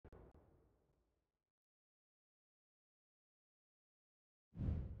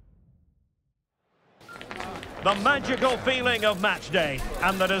The magical feeling of match day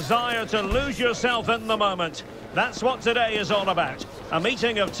and the desire to lose yourself in the moment. That's what today is all about. A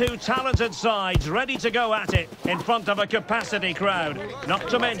meeting of two talented sides ready to go at it in front of a capacity crowd. Not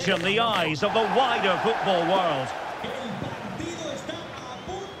to mention the eyes of the wider football world.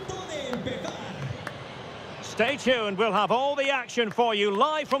 Stay tuned, we'll have all the action for you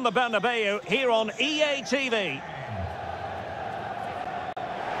live from the Bernabeu here on EA TV.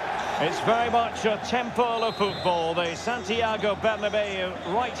 It's very much a temple of football, the Santiago Bernabeu,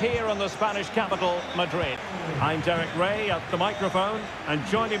 right here in the Spanish capital, Madrid. I'm Derek Ray at the microphone, and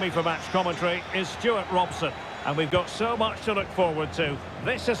joining me for match commentary is Stuart Robson. And we've got so much to look forward to.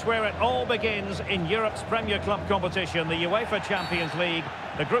 This is where it all begins in Europe's Premier Club competition, the UEFA Champions League,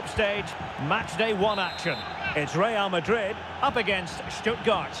 the group stage, match day 1 action. It's Real Madrid up against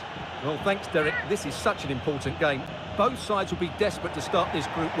Stuttgart. Well, thanks, Derek. This is such an important game. Both sides will be desperate to start this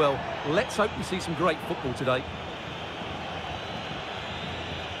group well. Let's hope we see some great football today.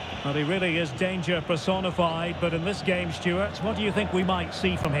 Well, he really is danger personified, but in this game, Stuart, what do you think we might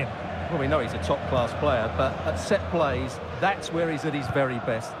see from him? Well, we know he's a top-class player, but at set plays, that's where he's at his very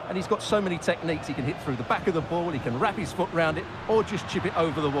best. And he's got so many techniques. He can hit through the back of the ball, he can wrap his foot round it, or just chip it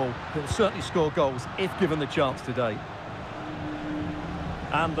over the wall. He'll certainly score goals if given the chance today.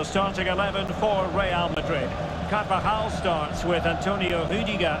 And the starting 11 for Real Madrid. Carvajal starts with Antonio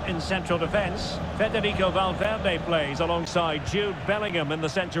Rüdiger in central defence. Federico Valverde plays alongside Jude Bellingham in the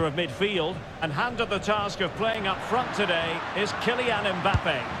centre of midfield. And handed the task of playing up front today is Kylian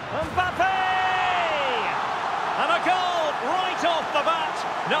Mbappe. Mbappe! And a goal right off the bat.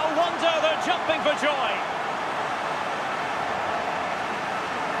 No wonder they're jumping for joy.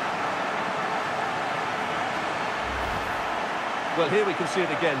 Well, here we can see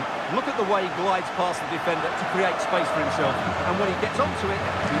it again. Look at the way he glides past the defender to create space for himself. And when he gets onto it,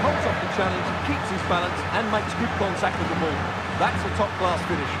 he holds off the challenge, keeps his balance, and makes good contact with the ball. That's a top-class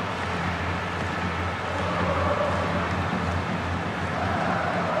finish.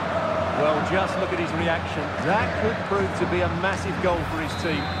 Well, just look at his reaction. That could prove to be a massive goal for his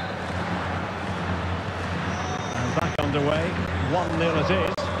team. And back underway, 1-0 it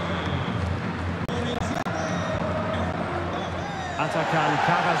is. Atakan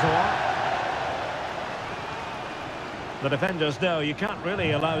Cavazor. The defenders know you can't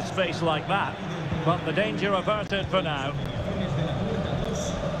really allow space like that, but the danger averted for now.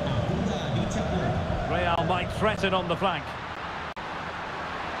 Real might threaten on the flank.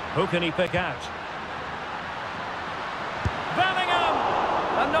 Who can he pick out? Bellingham!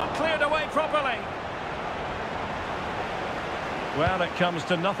 And not cleared away properly. Well, it comes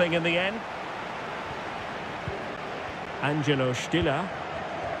to nothing in the end. Angelo Stiller.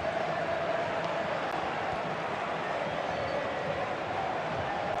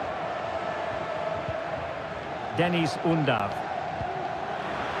 Deniz Undav.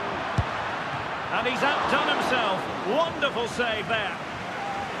 And he's outdone himself. Wonderful save there.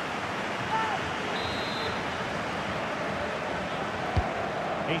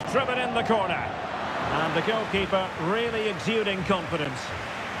 He's driven in the corner. And the goalkeeper really exuding confidence.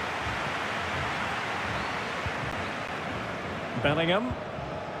 Bellingham.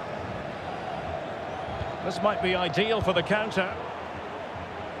 This might be ideal for the counter.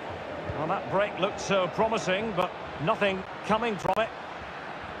 Well, that break looked so promising, but nothing coming from it.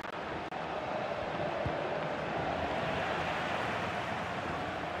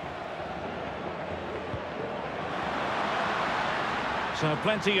 So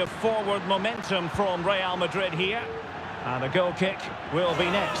plenty of forward momentum from Real Madrid here. And a goal kick will be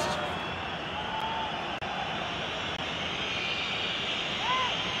next.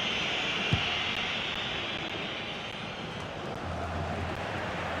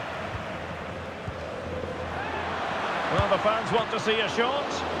 Well, the fans want to see a shot.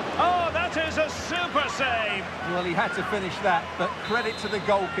 Oh, that is a super save. Well, he had to finish that, but credit to the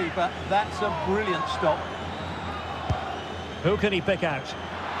goalkeeper. That's a brilliant stop. Who can he pick out?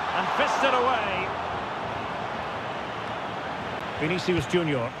 And fisted away. Vinicius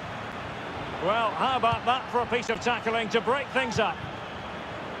Junior. Well, how about that for a piece of tackling to break things up?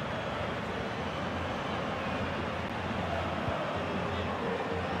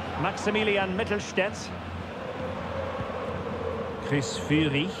 Maximilian Mittelstädt. Chris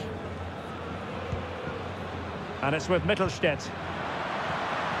Führig. And it's with Mittelstädt.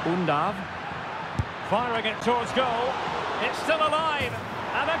 Undav. Firing it towards goal. It's still alive.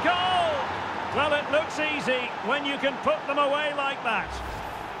 And a goal! Well, it looks easy when you can put them away like that.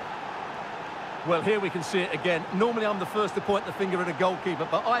 Well, here we can see it again. Normally I'm the first to point the finger at a goalkeeper,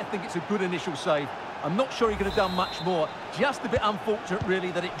 but I think it's a good initial save. I'm not sure he could have done much more. Just a bit unfortunate,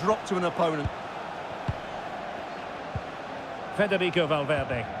 really, that it dropped to an opponent. Federico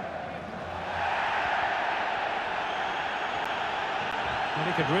Valverde. And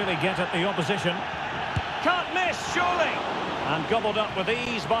he could really get at the opposition. Can't miss, surely! And gobbled up with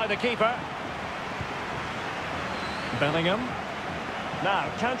ease by the keeper. Bellingham. Now,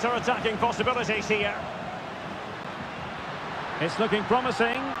 counter-attacking possibilities here. It's looking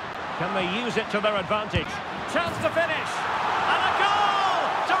promising. Can they use it to their advantage? Chance to finish. And a goal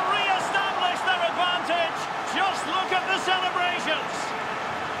to re-establish their advantage. Just look at the celebrations.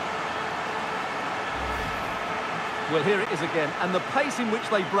 Well, here it is again, and the pace in which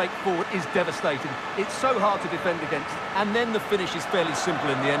they break forward is devastating. It's so hard to defend against, and then the finish is fairly simple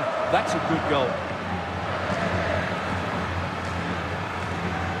in the end. That's a good goal.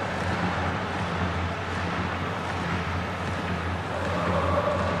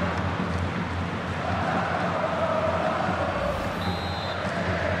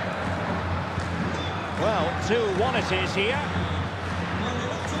 Well, 2-1 it is here.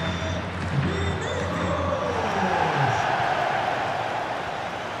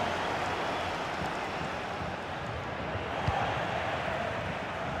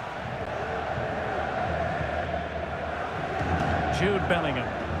 Jude Bellingham,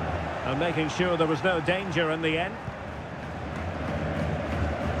 and making sure there was no danger in the end.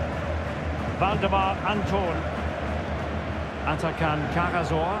 Valdemar Anton. Atakan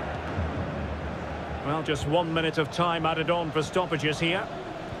Karazor. Well, just 1 minute of time added on for stoppages here.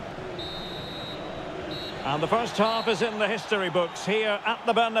 And the first half is in the history books here at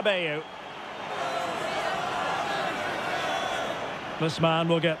the Bernabeu. This man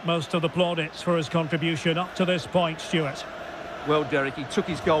will get most of the plaudits for his contribution up to this point, Stuart. Well, Derek, he took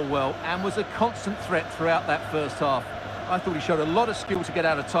his goal well and was a constant threat throughout that first half. I thought he showed a lot of skill to get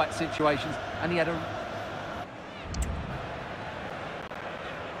out of tight situations, and he had a...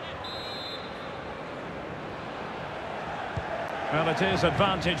 Well, it is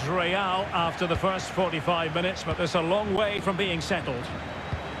advantage Real after the first 45 minutes, but there's a long way from being settled.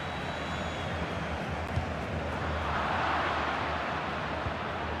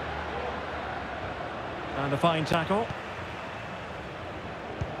 And a fine tackle.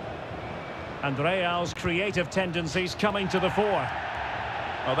 And Real's creative tendencies coming to the fore.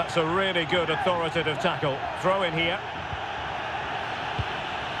 Oh, that's a really good authoritative tackle. Throw in here.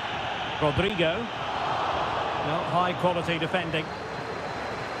 Rodrigo. No, high quality defending.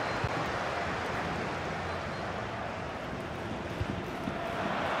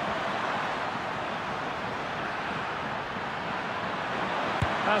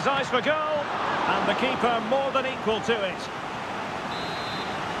 Has eyes for goal, and the keeper more than equal to it.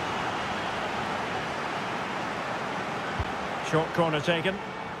 Short corner taken.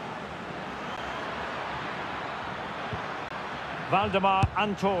 Valdemar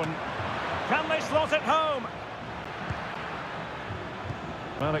Anton. Can they slot it home?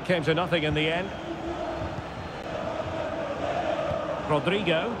 Well, it came to nothing in the end.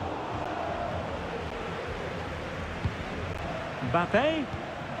 Rodrigo. Mbappe.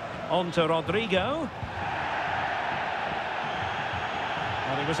 On to Rodrigo.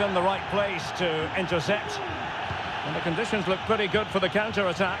 Well, he was in the right place to intercept. And the conditions look pretty good for the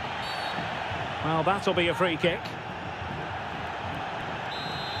counter-attack. Well, that'll be a free kick.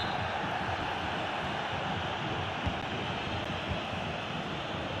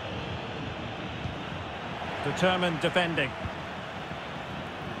 Determined defending.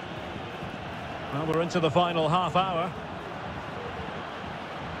 Well, we're into the final half hour.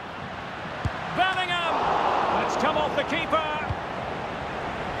 Bellingham! It's come off the keeper.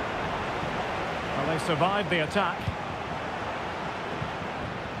 Well, they survived the attack.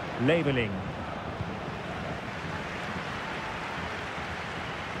 Labeling.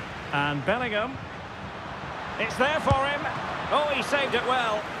 And Bellingham. It's there for him. Oh, he saved it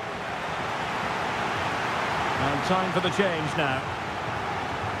well. And time for the change now.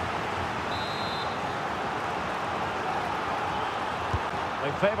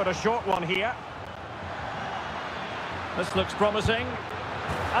 They favoured a short one here. This looks promising.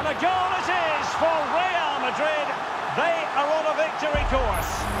 And a goal it is for Real Madrid. They are on a victory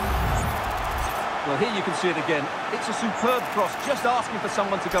course. Well, here you can see it again. It's a superb cross, just asking for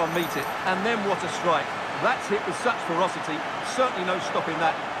someone to go and meet it. And then what a strike. That's hit with such ferocity. Certainly no stopping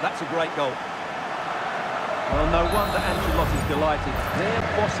that. That's a great goal. Well, no wonder Ancelotti's delighted. They're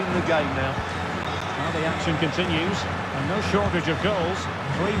bossing the game now. Well, the action continues. And no shortage of goals.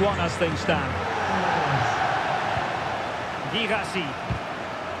 3-1 as things stand. Girassi.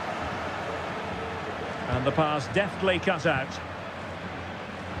 And the pass deftly cut out.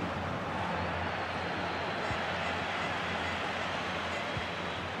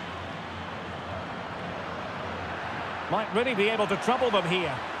 Might really be able to trouble them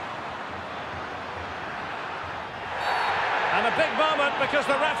here. And a big moment because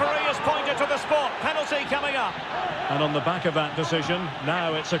the referee has pointed to the spot. Penalty coming up. And on the back of that decision,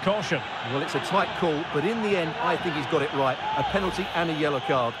 now it's a caution. Well, it's a tight call, but in the end, I think he's got it right. A penalty and a yellow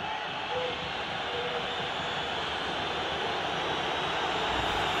card.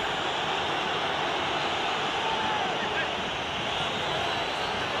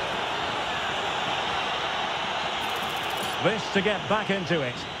 This to get back into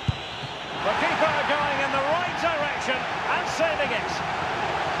it. The keeper going in the right direction and saving it.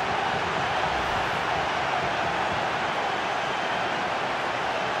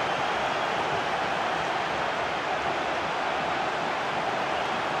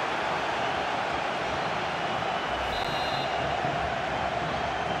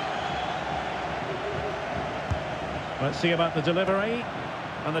 Let's see about the delivery.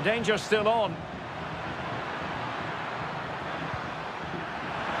 And the danger's still on.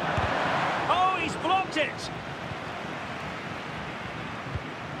 It.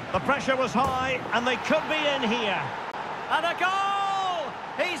 The pressure was high and they could be in here. And a goal!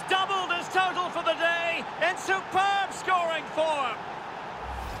 He's doubled his total for the day in superb scoring form.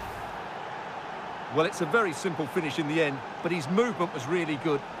 Well, it's a very simple finish in the end, but his movement was really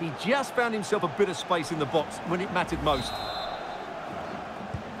good. He just found himself a bit of space in the box when it mattered most.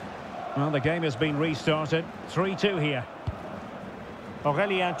 Well, the game has been restarted. 3-2 here.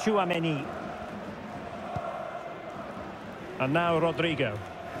 Aurélien Tchouaméni. And now Rodrigo.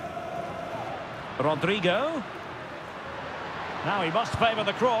 Rodrigo. Now he must favour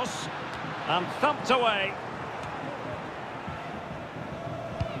the cross. And thumped away.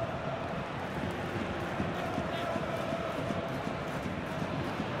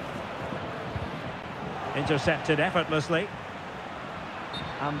 Intercepted effortlessly.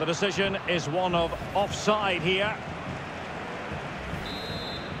 And the decision is one of offside here.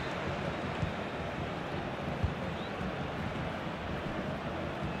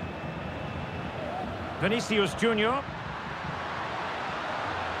 Vinicius Junior.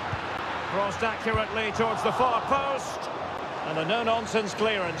 Crossed accurately towards the far post. And a no-nonsense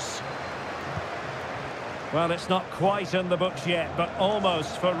clearance. Well, it's not quite in the books yet, but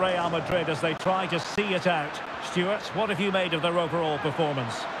almost for Real Madrid as they try to see it out. Stuart, what have you made of their overall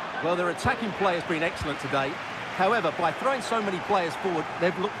performance? Well, their attacking play has been excellent today. However, by throwing so many players forward,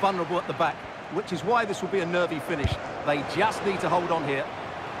 they've looked vulnerable at the back, which is why this will be a nervy finish. They just need to hold on here.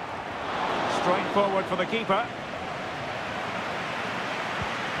 Straight forward for the keeper.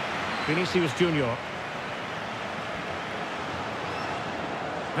 Vinicius Junior.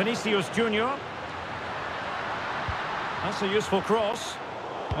 Vinicius Junior. That's a useful cross.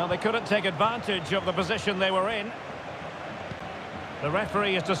 Well, they couldn't take advantage of the position they were in. The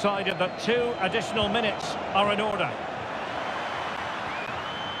referee has decided that 2 additional minutes are in order.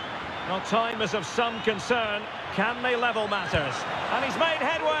 Well, time is of some concern. Can they level matters? And he's made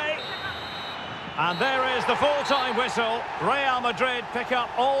headway. And there is the full-time whistle. Real Madrid pick up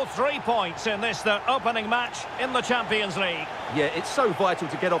all 3 points in this, their opening match in the Champions League. Yeah, it's so vital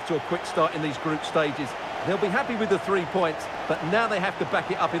to get off to a quick start in these group stages. They'll be happy with the 3 points, but now they have to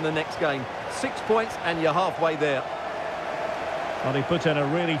back it up in the next game. 6 points and you're halfway there. Well, he put in a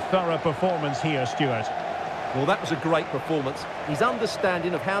really thorough performance here, Stuart. Well, that was a great performance. His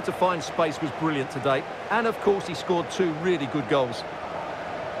understanding of how to find space was brilliant today. And, of course, he scored 2 really good goals.